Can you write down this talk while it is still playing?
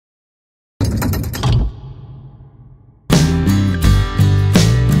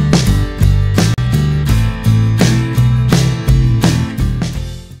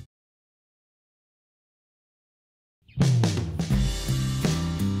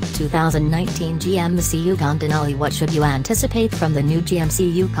2019 GMC YUKON Denali. What should you anticipate from the new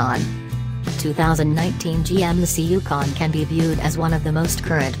GMC YUKON? 2019 GMC YUKON can be viewed as one of the most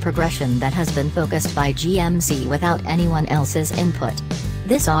current progression that has been focused by GMC without anyone else's input.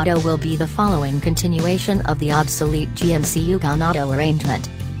 This auto will be the following continuation of the obsolete GMC YUKON auto arrangement.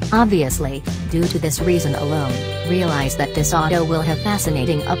 Obviously, due to this reason alone, realize that this auto will have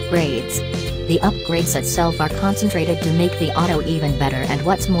fascinating upgrades. The upgrades itself are concentrated to make the auto even better and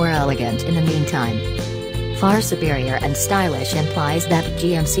what's more elegant in the meantime. Far superior and stylish implies that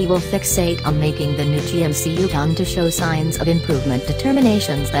GMC will fixate on making the new GMC YUKON to show signs of improvement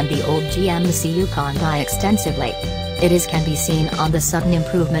determinations than the old GMC YUKON by extensively. It can be seen on the sudden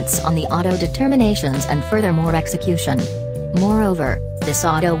improvements on the auto determinations and furthermore execution. Moreover, this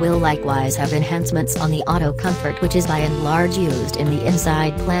auto will likewise have enhancements on the auto comfort, which is by and large used in the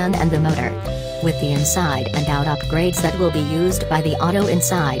inside plan and the motor. With the inside and out upgrades that will be used by the auto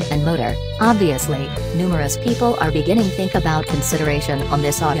inside and motor, obviously, numerous people are beginning think about consideration on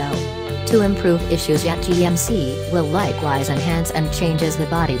this auto. To improve issues yet, GMC will likewise enhance and changes the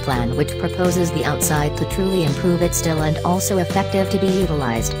body plan, which proposes the outside to truly improve it still and also effective to be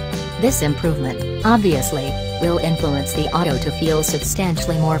utilized. This improvement, obviously, will influence the auto to feel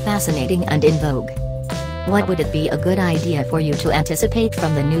substantially more fascinating and in vogue. What would it be a good idea for you to anticipate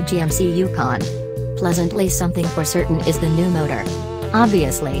from the new GMC YUKON? Pleasantly something for certain is the new motor.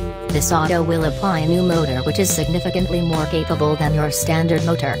 Obviously, this auto will apply a new motor which is significantly more capable than your standard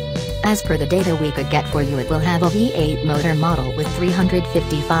motor. As per the data we could get for you, it will have a V8 motor model with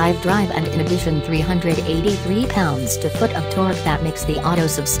 355 drive and in addition 383 pounds-to-foot of torque that makes the auto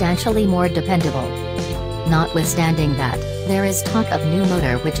substantially more dependable. Notwithstanding that, there is talk of new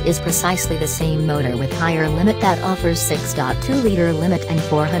motor which is precisely the same motor with higher limit that offers 6.2-liter limit and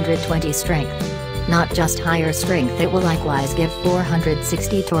 420 strength. Not just higher strength, it will likewise give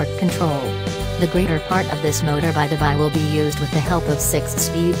 460 torque control. The greater part of this motor by the by will be used with the help of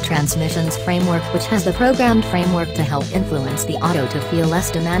 6-speed transmissions framework, which has the programmed framework to help influence the auto to feel less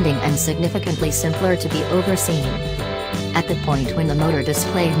demanding and significantly simpler to be overseen. At the point when the motor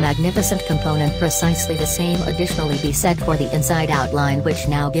displayed magnificent component precisely the same additionally be said for the inside outline, which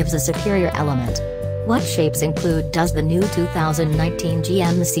now gives a superior element. What shapes include does the new 2019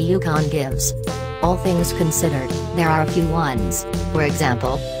 GMC YUKON gives? All things considered, there are a few ones. For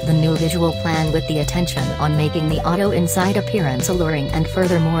example, the new visual plan with the attention on making the auto inside appearance alluring and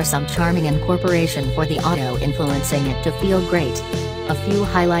furthermore some charming incorporation for the auto influencing it to feel great. A few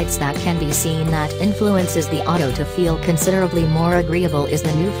highlights that can be seen that influences the auto to feel considerably more agreeable is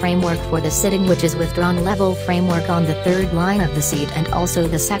the new framework for the sitting, which is withdrawn level framework on the third line of the seat and also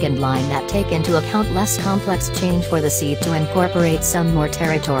the second line that take into account less complex change for the seat to incorporate some more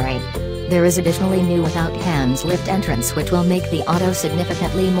territory. There is additionally new without hands lift entrance which will make the auto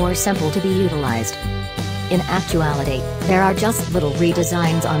significantly more simple to be utilized. In actuality, there are just little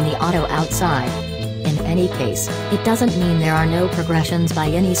redesigns on the auto outside. In any case, it doesn't mean there are no progressions by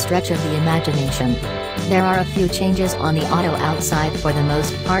any stretch of the imagination. There are a few changes on the auto outside for the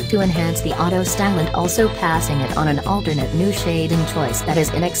most part to enhance the auto style and also passing it on an alternate new shading choice that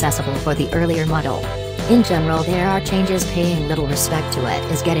is inaccessible for the earlier model. In general, there are changes paying little respect to it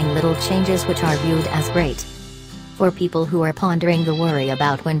is getting little changes which are viewed as great. For people who are pondering the worry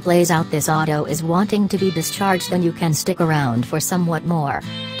about when plays out this auto is wanting to be discharged, then you can stick around for somewhat more.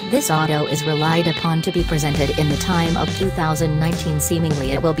 This auto is relied upon to be presented in the time of 2019.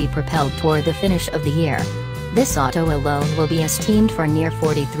 Seemingly it will be propelled toward the finish of the year. This auto alone will be esteemed for near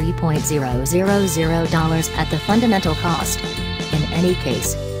 $43,000 at the fundamental cost. In any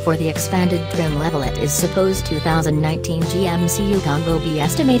case, for the expanded trim level it is supposed 2019 GMC YUKON will be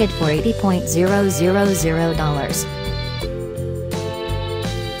estimated for $80,000.